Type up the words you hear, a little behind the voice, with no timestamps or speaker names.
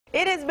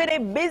It has been a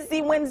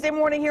busy Wednesday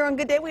morning here on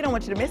Good Day. We don't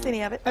want you to miss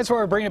any of it. That's why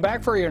we're bringing it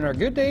back for you in our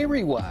Good Day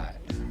Rewind.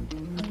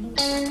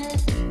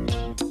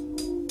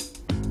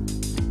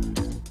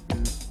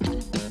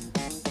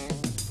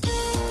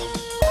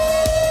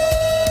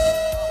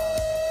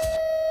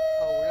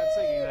 Oh, we're not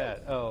singing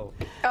that. Oh.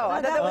 Oh,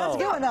 I thought that was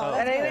good. No,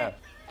 that ain't it.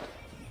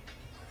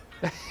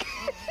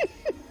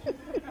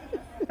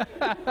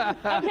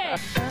 Okay.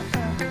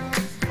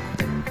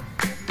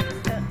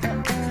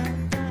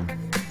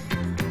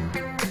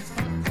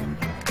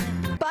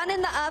 Bun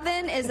in the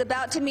oven is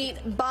about to meet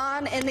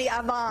Bon in the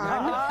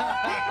oven.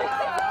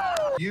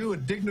 You, a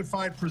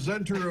dignified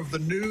presenter of the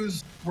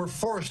news, were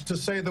forced to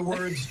say the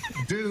words,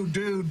 do,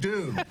 do,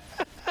 do.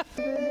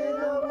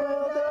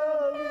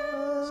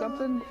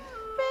 Something?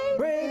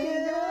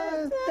 Breaking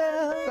us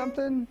down.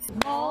 Something?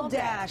 Mall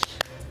dash.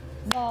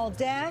 Mall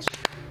dash.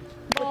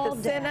 Mall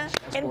With the Senna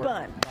dash. and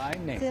Bun. My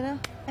name. Dinner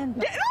and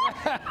bun.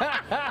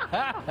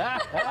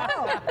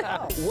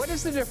 What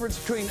is the difference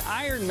between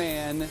Iron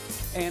Man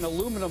and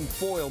aluminum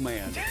foil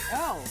man?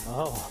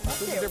 What's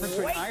the difference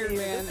between Iron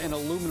Man and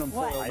aluminum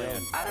foil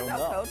man? I don't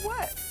know, Code.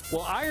 What?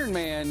 Well, Iron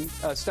Man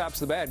stops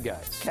the bad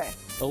guys. Okay.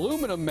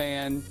 Aluminum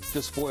Man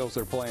just spoils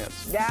their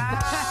plans.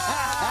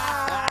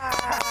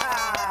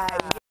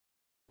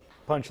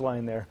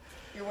 Punchline there.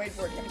 You're waiting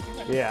for it.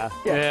 Yeah.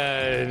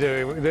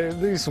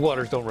 These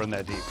waters don't run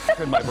that deep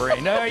in my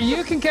brain.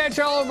 You can catch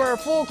all of our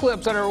full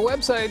clips on our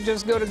website.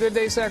 Just go to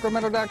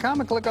gooddaysacramento.com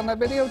and click on that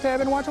video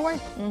tab and watch away.